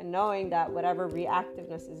and knowing that whatever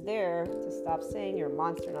reactiveness is there, to stop saying you're a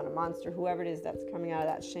monster, not a monster, whoever it is that's coming out of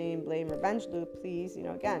that shame, blame, revenge loop, please,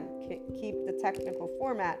 again, keep the technical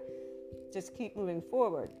format. Just keep moving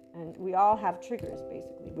forward. And we all have triggers,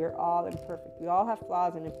 basically. We're all imperfect. We all have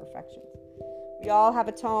flaws and imperfections. We all have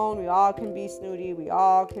a tone. We all can be snooty. We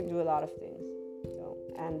all can do a lot of things.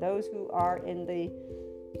 And those who are in the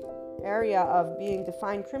area of being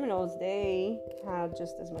defined criminals, they have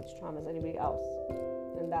just as much trauma as anybody else.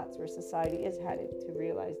 And that's where society is headed, to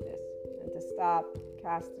realize this and to stop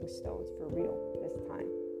casting stones for real this time,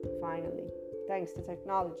 finally, thanks to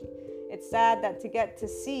technology. It's sad that to get to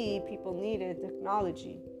see, people needed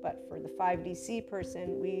technology, but for the 5DC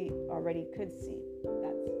person, we already could see.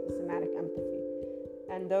 That's the somatic empathy.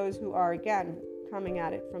 And those who are, again, coming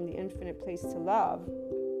at it from the infinite place to love,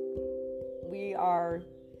 we are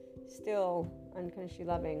still unconsciously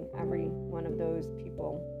loving every one of those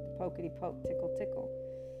people, the pokety poke, tickle, tickle.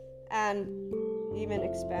 And even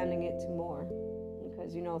expanding it to more.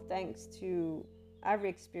 Because, thanks to every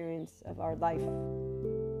experience of our life,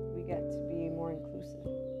 we get to be more inclusive.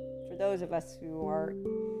 For those of us who are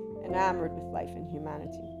enamored with life and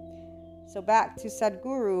humanity. So back to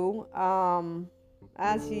Sadhguru,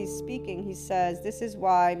 as he's speaking, he says, this is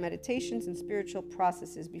why meditations and spiritual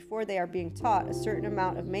processes, before they are being taught, a certain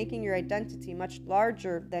amount of making your identity much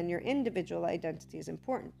larger than your individual identity is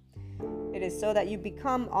important. It is so that you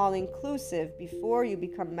become all-inclusive before you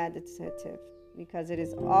become meditative, because it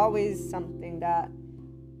is always something that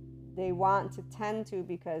they want to tend to,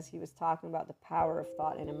 because he was talking about the power of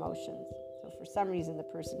thought and emotions. So for some reason, the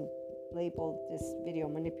person labeled this video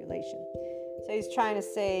manipulation. So he's trying to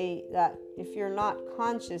say that if you're not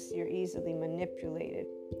conscious, you're easily manipulated,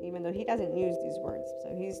 even though he doesn't use these words.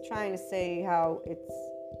 So he's trying to say how it's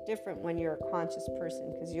different when you're a conscious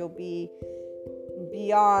person, because you'll be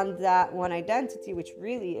beyond that one identity, which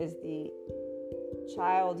really is the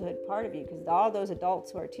childhood part of you, because all those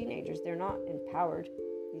adults who are teenagers, they're not empowered.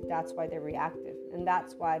 That's why they're reactive, and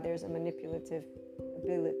that's why there's a manipulative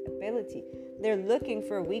ability. They're looking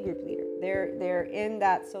for a we group leader. They're in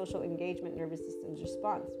that social engagement nervous system's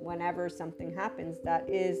response. Whenever something happens that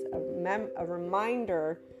is a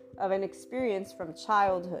reminder of an experience from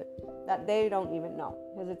childhood that they don't even know,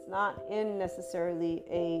 because it's not in necessarily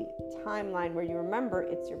a timeline where you remember.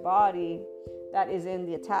 It's your body that is in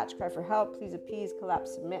the attach, cry for help, please appease,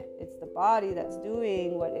 collapse, submit. It's the body that's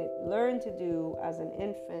doing what it learned to do as an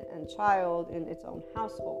infant and child in its own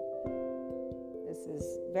household. This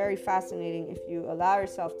is very fascinating if you allow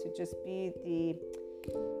yourself to just be the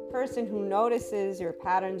person who notices your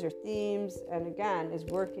patterns, your themes, and again, is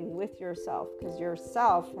working with yourself, because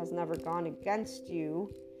yourself has never gone against you.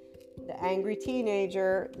 The angry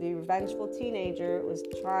teenager, the revengeful teenager was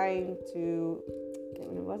trying to, it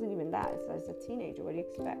wasn't even that, it's as a teenager, what do you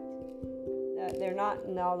expect? They're not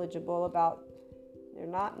knowledgeable about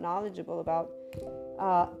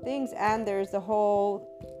things, and there's the whole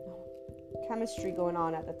chemistry going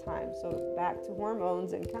on at the time. So back to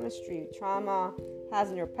hormones and chemistry. Trauma has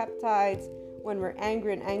neuropeptides. When we're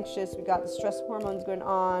angry and anxious, we got the stress hormones going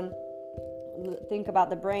on. Think about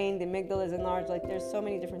the brain, the amygdala is enlarged. Like, there's so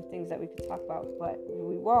many different things that we could talk about, but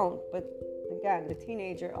we won't. But again, the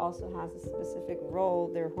teenager also has a specific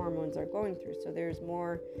role their hormones are going through. So there's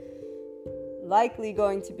more likely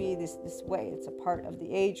going to be this way. It's a part of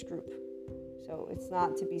the age group. So it's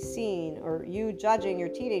not to be seen, or you judging your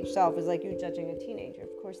teenage self is like you judging a teenager. Of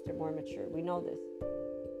course, they're more mature. We know this.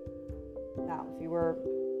 Now, if you were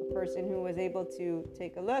a person who was able to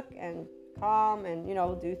take a look and calm and,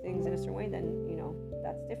 do things in a certain way, then,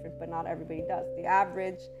 that's different. But not everybody does. The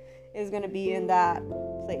average is going to be in that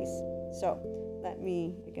place. So let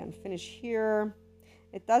me, again, finish here.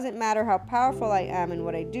 It doesn't matter how powerful I am and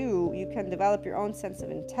what I do. You can develop your own sense of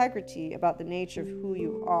integrity about the nature of who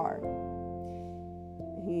you are.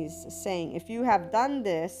 He's saying, if you have done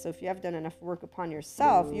this, so if you have done enough work upon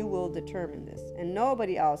yourself, you will determine this, and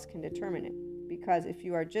nobody else can determine it. Because if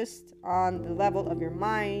you are just on the level of your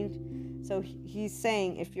mind, so he's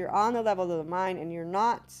saying, if you're on the level of the mind and you're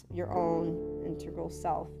not your own integral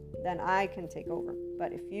self, then I can take over.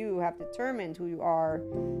 But if you have determined who you are,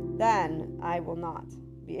 then I will not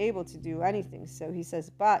be able to do anything. So he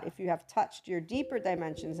says, but if you have touched your deeper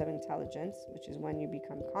dimensions of intelligence, which is when you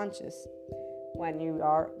become conscious, when you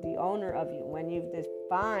are the owner of you, when you've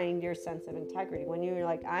defined your sense of integrity, when you're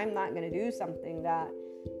like, I'm not going to do something that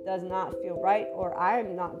does not feel right, or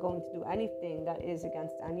I'm not going to do anything that is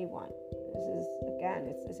against anyone. This is,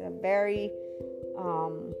 again, it's a very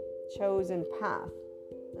chosen path.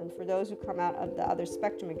 And for those who come out of the other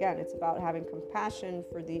spectrum, again, it's about having compassion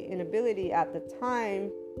for the inability at the time,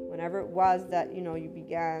 whenever it was that, you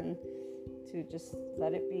began to just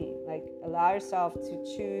let it be. Like, allow yourself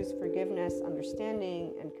to choose forgiveness,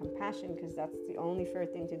 understanding, and compassion, because that's the only fair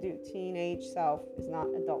thing to do. Teenage self is not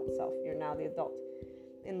adult self. You're now the adult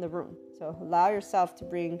in the room. So allow yourself to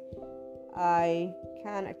bring, I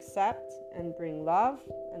can accept and bring love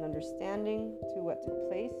and understanding to what took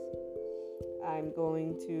place. I'm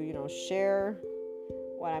going to, share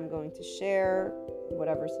what I'm going to share,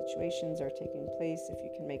 whatever situations are taking place, if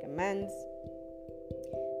you can make amends.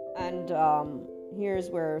 And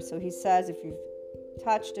here's where, so he says, if you've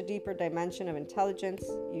touched a deeper dimension of intelligence,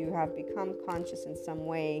 you have become conscious in some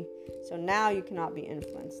way. So now you cannot be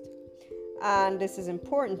influenced. And this is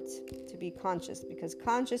important to be conscious, because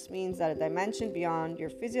conscious means that a dimension beyond your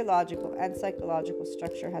physiological and psychological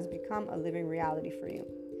structure has become a living reality for you.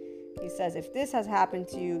 He says, if this has happened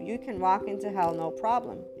to you, you can walk into hell no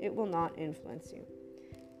problem. It will not influence you.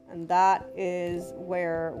 And that is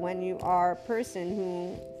where, when you are a person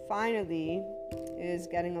who finally is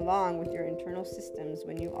getting along with your internal systems,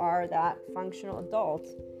 when you are that functional adult,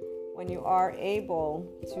 when you are able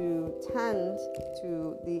to tend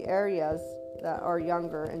to the areas that are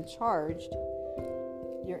younger and charged,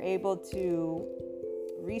 you're able to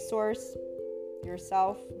resource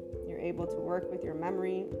yourself, you're able to work with your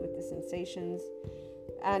memory, with the sensations,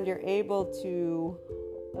 and you're able to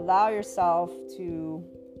allow yourself to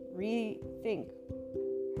rethink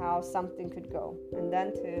how something could go. And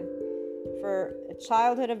then for a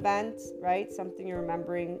childhood event, right, something you're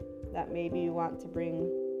remembering that maybe you want to bring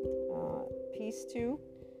peace to,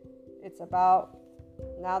 it's about,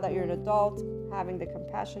 now that you're an adult, having the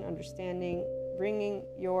compassion, understanding, bringing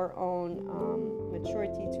your own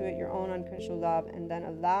maturity to it, your own unconditional love, and then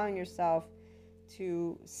allowing yourself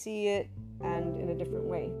to see it and in a different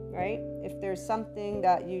way, right? If there's something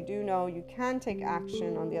that you do know you can take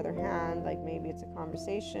action, on the other hand, like maybe it's a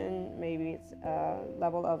conversation, maybe it's a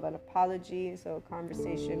level of an apology, so a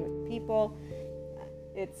conversation with people,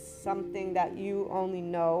 it's something that you only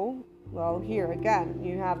know. Well, here again,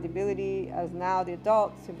 you have the ability as now the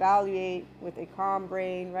adult to evaluate with a calm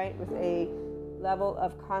brain, right, with a level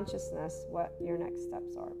of consciousness, what your next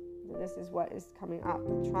steps are. This is what is coming up,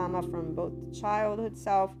 trauma from both the childhood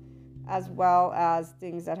self as well as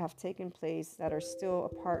things that have taken place that are still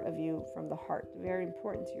a part of you from the heart, very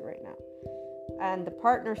important to you right now. And the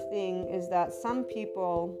partner thing is that some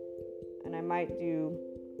people, and I might do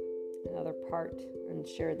another part and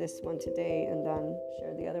share this one today and then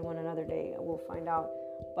share the other one another day, we'll find out.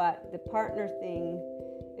 But the partner thing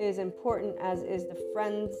is important, as is the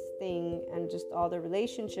friends thing and just all the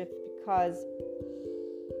relationships, because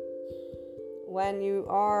when you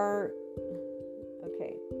are,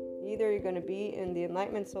 okay, either you're going to be in the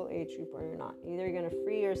Enlightenment Soul Age group or you're not. Either you're going to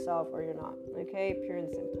free yourself or you're not. Okay, pure and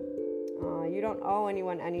simple. You don't owe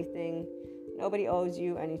anyone anything. Nobody owes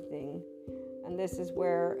you anything. And this is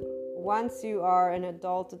where, once you are an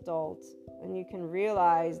adult, and you can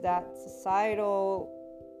realize that societal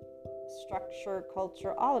structure,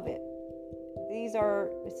 culture, all of it,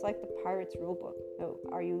 it's like the Pirates Rulebook. So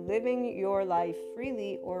are you living your life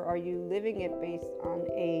freely, or are you living it based on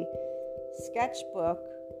a sketchbook,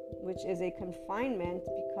 which is a confinement,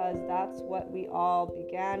 because that's what we all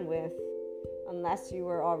began with, unless you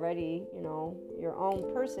were already, your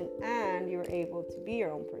own person and you were able to be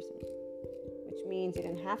your own person, which means you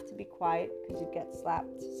didn't have to be quiet because you get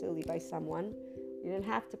slapped silly by someone. You didn't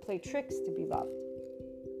have to play tricks to be loved.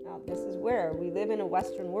 Now, this is where we live in a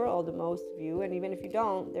Western world, most of you, and even if you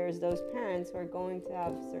don't, there's those parents who are going to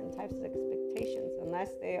have certain types of expectations, unless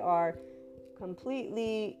they are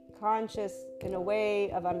completely conscious in a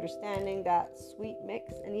way of understanding that sweet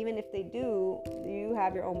mix. And even if they do, you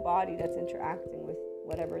have your own body that's interacting with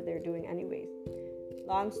whatever they're doing anyways.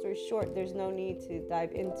 Long story short, there's no need to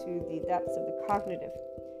dive into the depths of the cognitive,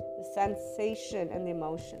 the sensation, and the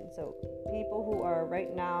emotion. So people who are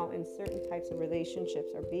right now in certain types of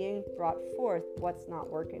relationships are being brought forth what's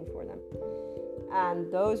not working for them.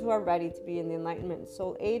 And those who are ready to be in the Enlightenment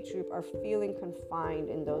Soul Age group are feeling confined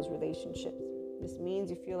in those relationships. This means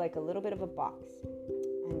you feel like a little bit of a box,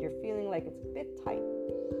 and you're feeling like it's a bit tight.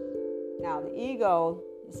 Now, the ego,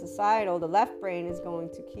 the societal, the left brain is going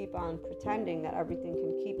to keep on pretending that everything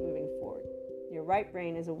can keep moving forward. Your right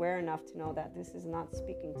brain is aware enough to know that this is not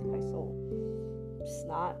speaking to my soul. It's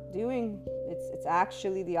not doing, it's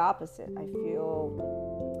actually the opposite. I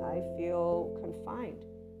feel confined.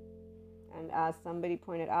 And as somebody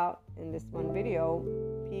pointed out in this one video,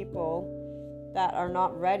 people that are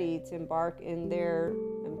not ready to embark in their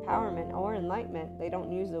empowerment or enlightenment, they don't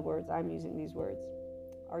use the words, I'm using these words,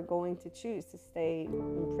 are going to choose to stay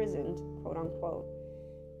imprisoned, quote unquote.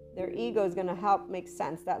 Their ego is going to help make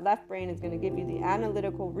sense. That left brain is going to give you the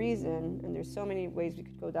analytical reason, and there's so many ways we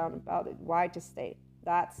could go down about it, why to stay.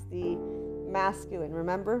 That's the masculine,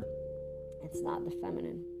 remember? It's not the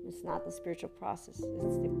feminine. It's not the spiritual process.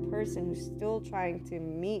 It's the person who's still trying to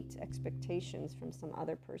meet expectations from some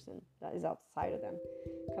other person that is outside of them,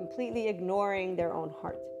 completely ignoring their own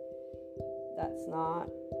heart.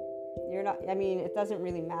 It doesn't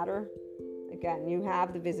really matter. Again, you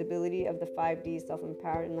have the visibility of the 5D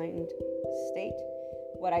self-empowered enlightened state.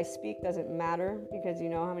 What I speak doesn't matter, because you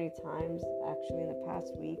know how many times actually in the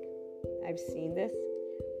past week I've seen this.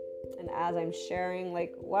 And as I'm sharing, I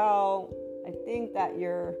think that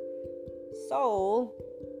your soul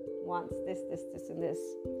wants this, and this.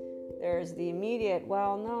 There's the immediate,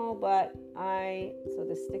 so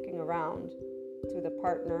the sticking around to the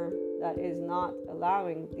partner that is not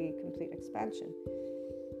allowing the complete expansion.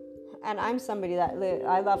 And I'm somebody that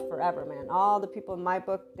I love forever, man. All the people in my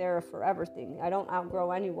book, they're a forever thing. I don't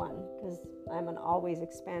outgrow anyone because I'm an always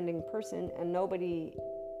expanding person, and nobody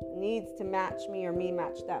needs to match me or me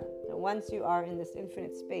match them. So once you are in this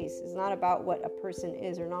infinite space, it's not about what a person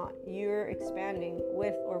is or not. You're expanding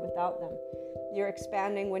with or without them. You're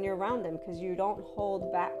expanding when you're around them because you don't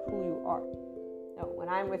hold back who you are. No, when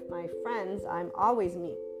I'm with my friends, I'm always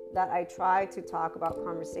me. That I try to talk about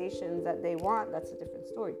conversations that they want, that's a different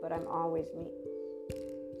story, but I'm always me.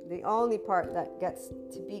 The only part that gets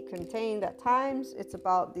to be contained at times, it's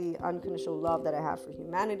about the unconditional love that I have for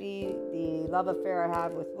humanity, the love affair I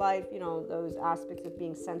have with life, those aspects of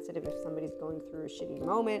being sensitive if somebody's going through a shitty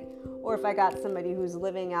moment, or if I got somebody who's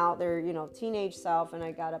living out their, teenage self and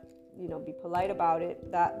I gotta, be polite about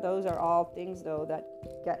it. Those are all things, though, that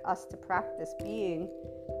get us to practice being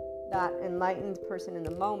that enlightened person in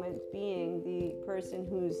the moment, being the person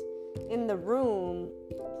who's in the room,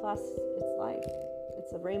 plus it's life.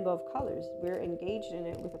 It's a rainbow of colors. We're engaged in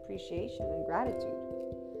it with appreciation and gratitude,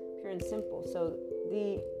 pure and simple. So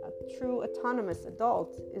the true autonomous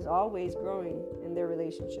adult is always growing in their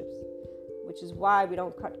relationships, which is why we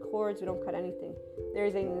don't cut cords, we don't cut anything.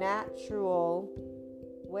 There's a natural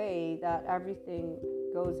way that everything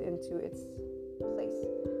goes into its place.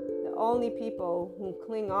 The only people who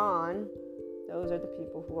cling on, those are the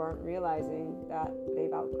people who aren't realizing that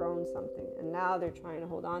they've outgrown something, and now they're trying to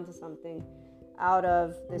hold on to something out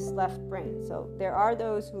of this left brain. So there are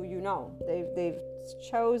those who they've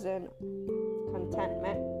chosen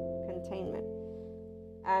containment,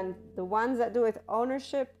 and the ones that do it with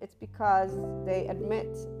ownership, it's because they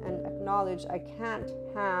admit and acknowledge, I can't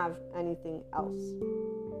have anything else.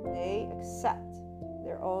 They accept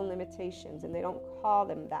their own limitations and they don't call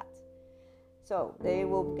them that. So they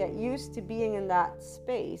will get used to being in that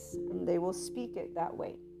space and they will speak it that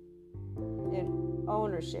way. In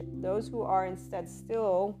ownership, those who are instead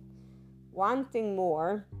still wanting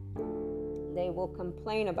more, they will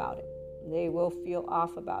complain about it. They will feel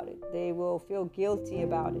off about it. They will feel guilty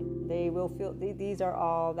about it. They will feel, these are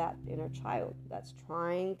all that inner child that's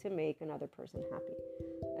trying to make another person happy.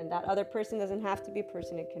 And that other person doesn't have to be a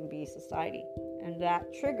person, it can be society. And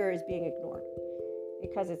that trigger is being ignored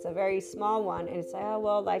because it's a very small one. And it's like, oh,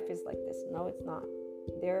 well, life is like this. No, it's not.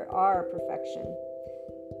 There are perfection.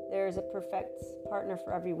 There's a perfect partner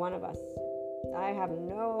for every one of us. I have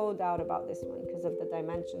no doubt about this one because of the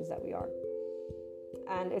dimensions that we are.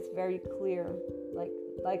 And it's very clear, like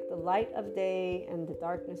the light of day and the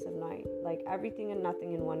darkness of night, like everything and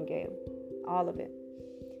nothing in one game, all of it.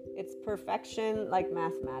 It's perfection like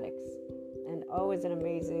mathematics. And oh, is it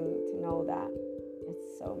amazing to know that.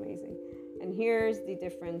 It's so amazing. And here's the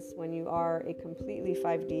difference when you are a completely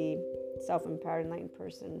 5D, self-empowered, enlightened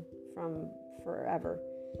person from forever.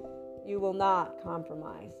 You will not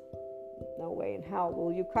compromise. No way in hell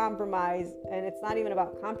will you compromise. And it's not even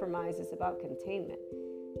about compromise, it's about containment.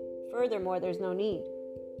 Furthermore, there's no need.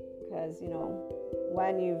 Because,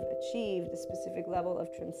 when you've achieved a specific level of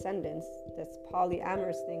transcendence, this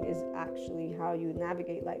polyamorous thing is actually how you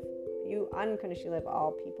navigate life. You unconditionally love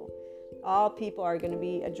all people. All people are going to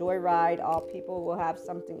be a joyride. All people will have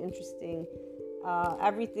something interesting.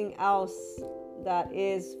 Everything else that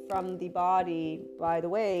is from the body, by the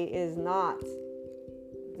way, is not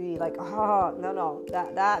the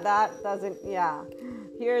that doesn't,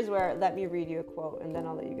 Here's where, let me read you a quote and then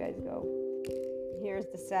I'll let you guys go. Here's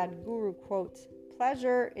the Sadhguru quote.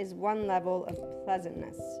 Pleasure is one level of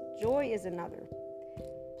pleasantness. Joy is another.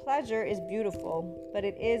 Pleasure is beautiful, but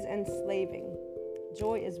it is enslaving.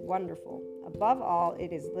 Joy is wonderful. Above all,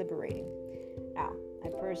 it is liberating. Now, I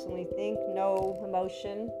personally think no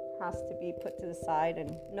emotion has to be put to the side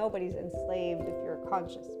and nobody's enslaved if you're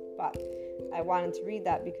conscious. But I wanted to read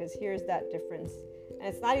that because here's that difference. And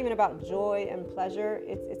it's not even about joy and pleasure.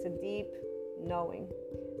 It's a deep knowing.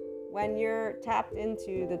 When you're tapped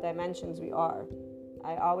into the dimensions we are,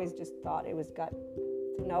 I always just thought it was gut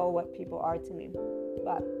to know what people are to me.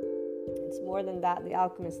 But it's more than that. The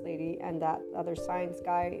alchemist lady and that other science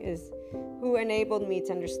guy is who enabled me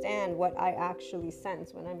to understand what I actually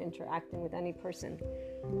sense when I'm interacting with any person.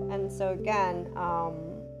 And so again,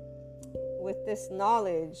 with this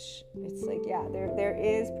knowledge, it's like, there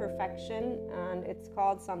is perfection and it's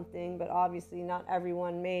called something, but obviously not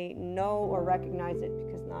everyone may know or recognize it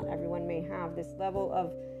because not everyone may have this level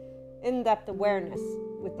of in-depth awareness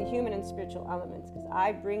with the human and spiritual elements, because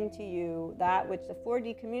I bring to you that which the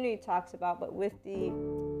 4D community talks about, but with the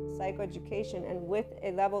psychoeducation and with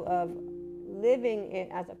a level of living it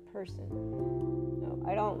as a person. No,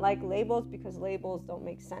 I don't like labels because labels don't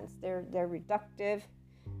make sense. They're reductive,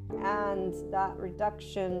 and that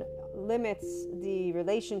reduction limits the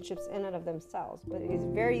relationships in and of themselves, but it is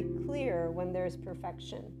very clear when there's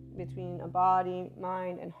perfection between a body,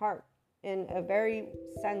 mind, and heart, in a very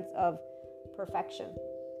sense of perfection.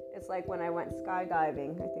 It's like when I went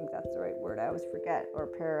skydiving, I think that's the right word, I always forget, or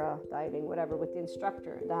para diving, whatever, with the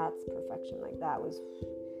instructor. That's perfection. Like that was,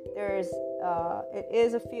 it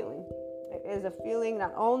is a feeling. It is a feeling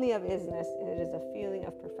not only of isness, it is a feeling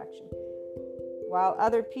of perfection. While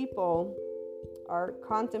other people are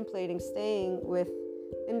contemplating staying with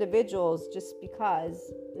individuals just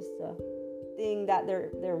because this thing that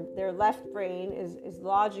their left brain is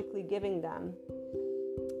logically giving them.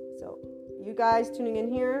 So you guys tuning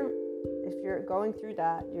in here, if you're going through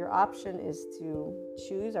that, your option is to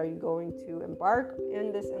choose. Are you going to embark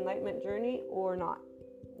in this enlightenment journey or not?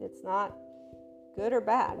 It's not good or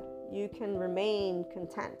bad. You can remain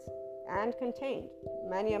content and contained.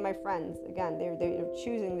 Many of my friends, again, they're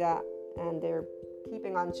choosing that, and they're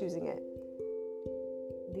keeping on choosing it.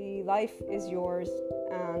 The life is yours,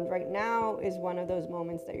 and right now is one of those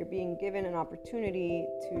moments that you're being given an opportunity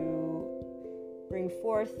to bring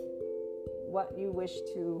forth what you wish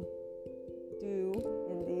to do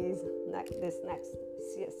in this next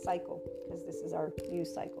cycle, because this is our new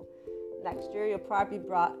cycle. Next year, you'll probably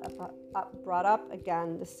brought up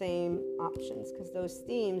again the same options, because those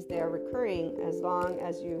themes, they are recurring as long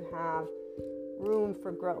as you have room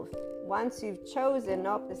for growth. Once you've chosen,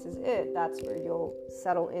 nope, this is it, that's where you'll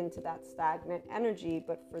settle into that stagnant energy.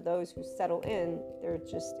 But for those who settle in, they're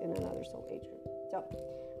just in another soul age group. So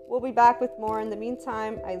we'll be back with more. In the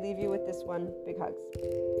meantime, I leave you with this one. Big hugs.